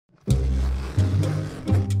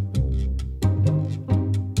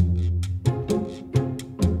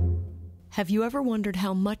Have you ever wondered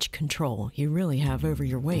how much control you really have over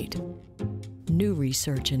your weight? New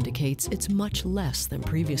research indicates it's much less than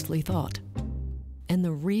previously thought. And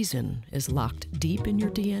the reason is locked deep in your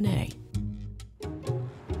DNA.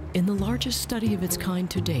 In the largest study of its kind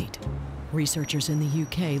to date, researchers in the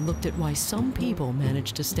UK looked at why some people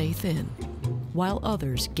manage to stay thin, while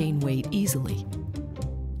others gain weight easily.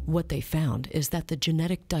 What they found is that the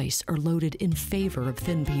genetic dice are loaded in favor of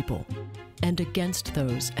thin people and against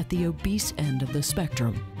those at the obese end of the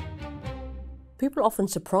spectrum. People are often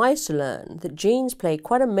surprised to learn that genes play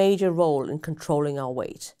quite a major role in controlling our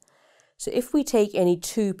weight. So if we take any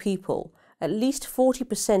two people, at least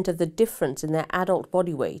 40% of the difference in their adult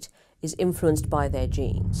body weight is influenced by their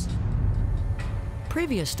genes.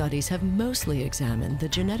 Previous studies have mostly examined the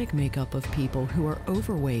genetic makeup of people who are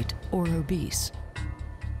overweight or obese.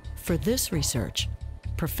 For this research,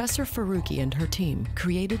 Professor Faruqi and her team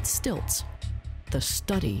created STILTS, the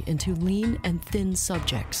study into lean and thin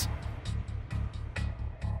subjects.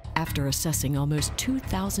 After assessing almost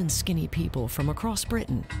 2,000 skinny people from across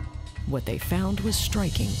Britain, what they found was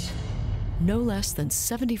striking. No less than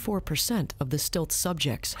 74% of the STILTS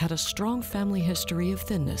subjects had a strong family history of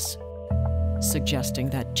thinness,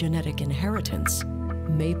 suggesting that genetic inheritance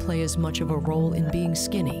may play as much of a role in being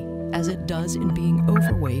skinny as it does in being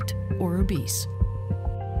overweight or obese.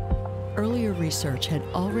 Earlier research had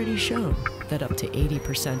already shown that up to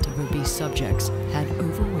 80% of obese subjects had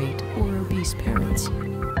overweight or obese parents.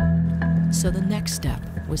 So the next step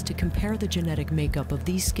was to compare the genetic makeup of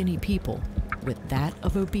these skinny people with that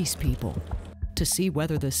of obese people to see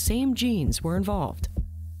whether the same genes were involved.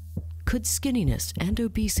 Could skinniness and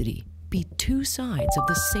obesity be two sides of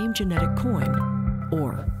the same genetic coin,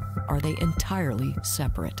 or are they entirely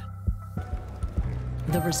separate?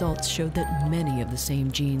 The results showed that many of the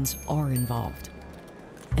same genes are involved,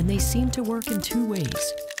 and they seem to work in two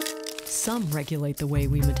ways. Some regulate the way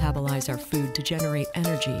we metabolize our food to generate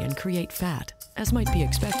energy and create fat, as might be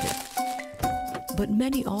expected. But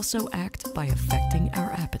many also act by affecting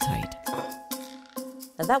our appetite.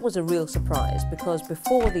 And that was a real surprise, because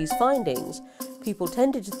before these findings, people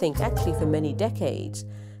tended to think, actually for many decades,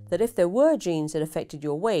 that if there were genes that affected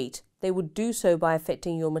your weight, they would do so by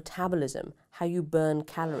affecting your metabolism, how you burn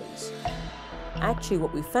calories. Actually,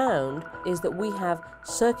 what we found is that we have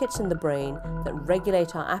circuits in the brain that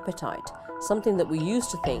regulate our appetite, something that we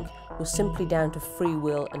used to think was simply down to free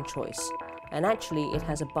will and choice. And actually, it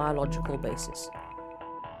has a biological basis.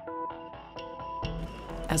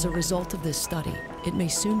 As a result of this study, it may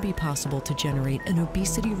soon be possible to generate an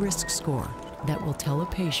obesity risk score that will tell a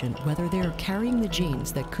patient whether they are carrying the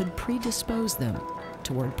genes that could predispose them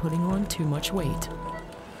toward putting on too much weight.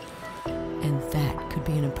 And that could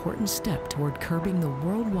be an important step toward curbing the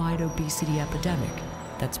worldwide obesity epidemic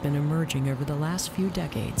that's been emerging over the last few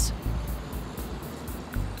decades.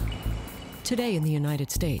 Today in the United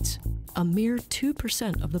States, a mere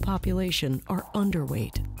 2% of the population are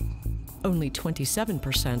underweight. Only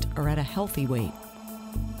 27% are at a healthy weight.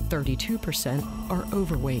 32% are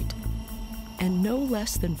overweight. And no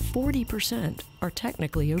less than 40% are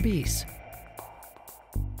technically obese.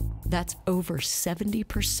 That's over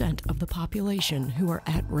 70% of the population who are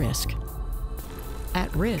at risk.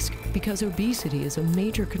 At risk because obesity is a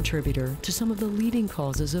major contributor to some of the leading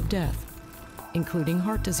causes of death, including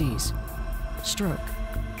heart disease, stroke,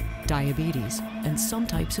 diabetes, and some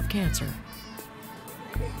types of cancer.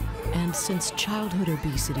 And since childhood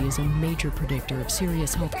obesity is a major predictor of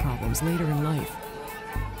serious health problems later in life,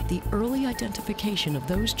 the early identification of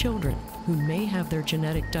those children who may have their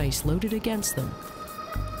genetic dice loaded against them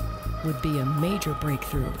would be a major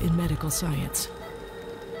breakthrough in medical science.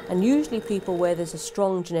 And usually people where there's a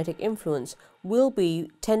strong genetic influence will be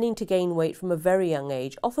tending to gain weight from a very young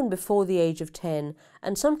age, often before the age of 10,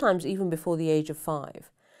 and sometimes even before the age of 5.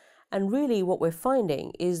 And really what we're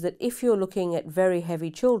finding is that if you're looking at very heavy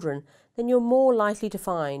children, then you're more likely to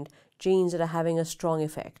find genes that are having a strong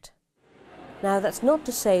effect. Now, that's not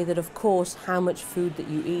to say that, of course, how much food that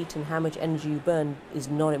you eat and how much energy you burn is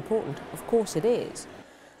not important. Of course it is.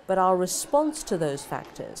 But our response to those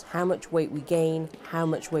factors, how much weight we gain, how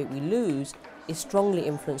much weight we lose, is strongly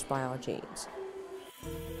influenced by our genes.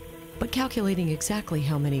 But calculating exactly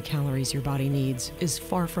how many calories your body needs is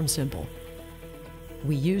far from simple.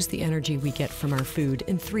 We use the energy we get from our food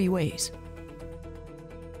in 3 ways.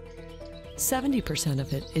 70%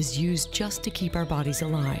 of it is used just to keep our bodies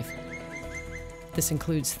alive. This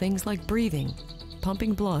includes things like breathing,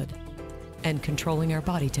 pumping blood, and controlling our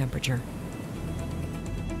body temperature.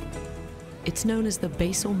 It's known as the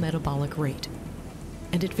basal metabolic rate,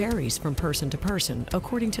 and it varies from person to person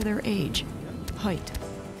according to their age, height,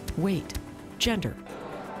 weight, gender,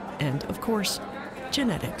 and, of course,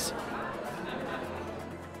 genetics.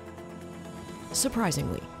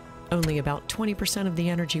 Surprisingly, only about 20% of the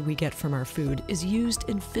energy we get from our food is used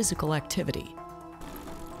in physical activity.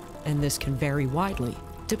 And this can vary widely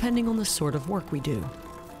depending on the sort of work we do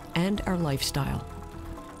and our lifestyle.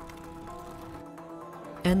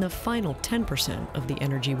 And the final 10% of the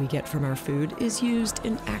energy we get from our food is used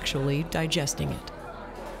in actually digesting it.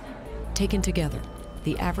 Taken together,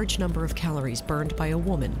 the average number of calories burned by a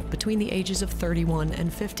woman between the ages of 31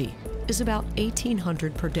 and 50 is about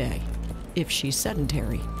 1,800 per day if she's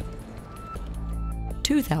sedentary,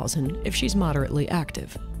 2,000 if she's moderately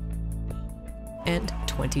active, and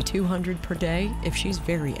 2,200 per day if she's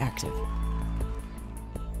very active.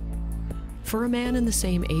 For a man in the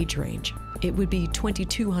same age range, it would be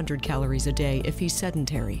 2,200 calories a day if he's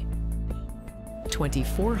sedentary,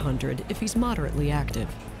 2,400 if he's moderately active,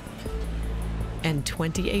 and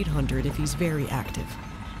 2,800 if he's very active.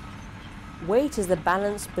 Weight is the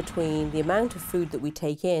balance between the amount of food that we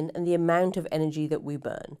take in and the amount of energy that we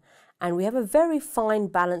burn. And we have a very fine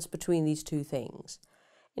balance between these two things.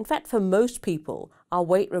 In fact, for most people, our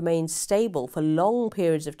weight remains stable for long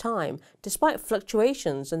periods of time, despite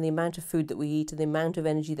fluctuations in the amount of food that we eat and the amount of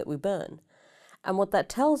energy that we burn. And what that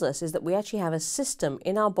tells us is that we actually have a system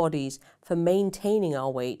in our bodies for maintaining our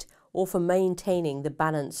weight or for maintaining the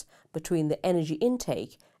balance between the energy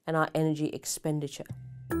intake and our energy expenditure.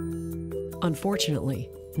 Unfortunately,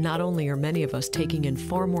 not only are many of us taking in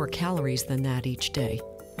far more calories than that each day,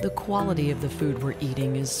 the quality of the food we're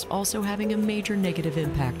eating is also having a major negative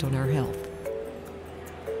impact on our health.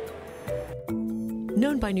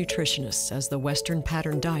 Known by nutritionists as the Western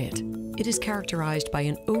pattern diet, it is characterized by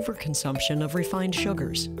an overconsumption of refined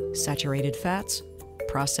sugars, saturated fats,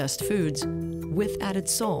 processed foods, with added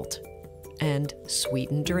salt, and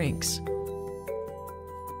sweetened drinks.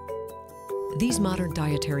 These modern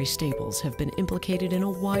dietary staples have been implicated in a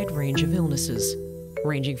wide range of illnesses,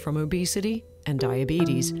 ranging from obesity and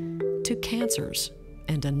diabetes to cancers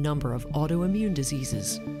and a number of autoimmune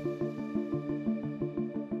diseases.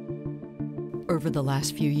 Over the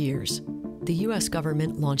last few years, the U.S.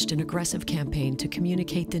 government launched an aggressive campaign to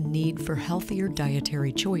communicate the need for healthier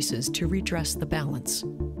dietary choices to redress the balance.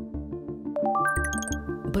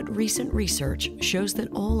 But recent research shows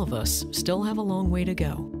that all of us still have a long way to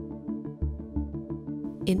go.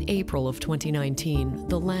 In April of 2019,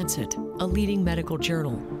 The Lancet, a leading medical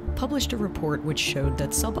journal, published a report which showed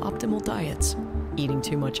that suboptimal diets, eating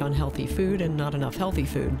too much unhealthy food and not enough healthy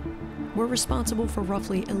food, were responsible for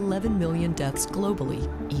roughly 11 million deaths globally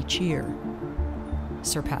each year,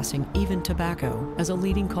 surpassing even tobacco as a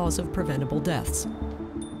leading cause of preventable deaths.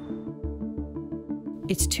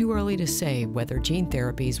 It's too early to say whether gene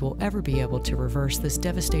therapies will ever be able to reverse this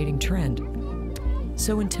devastating trend.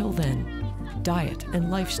 So until then, diet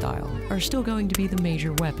and lifestyle are still going to be the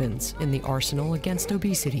major weapons in the arsenal against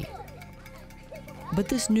obesity. But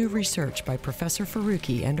this new research by Professor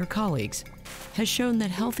Faruqi and her colleagues has shown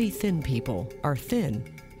that healthy thin people are thin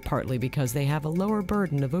partly because they have a lower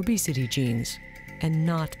burden of obesity genes and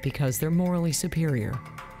not because they're morally superior.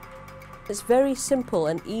 It's very simple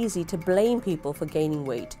and easy to blame people for gaining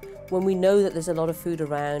weight when we know that there's a lot of food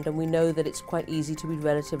around and we know that it's quite easy to be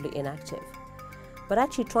relatively inactive. But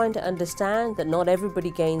actually trying to understand that not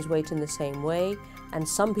everybody gains weight in the same way, and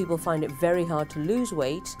some people find it very hard to lose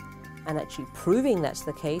weight, and actually proving that's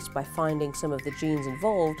the case by finding some of the genes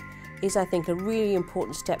involved is, I think, a really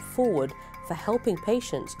important step forward for helping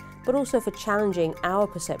patients, but also for challenging our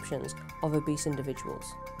perceptions of obese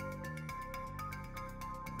individuals.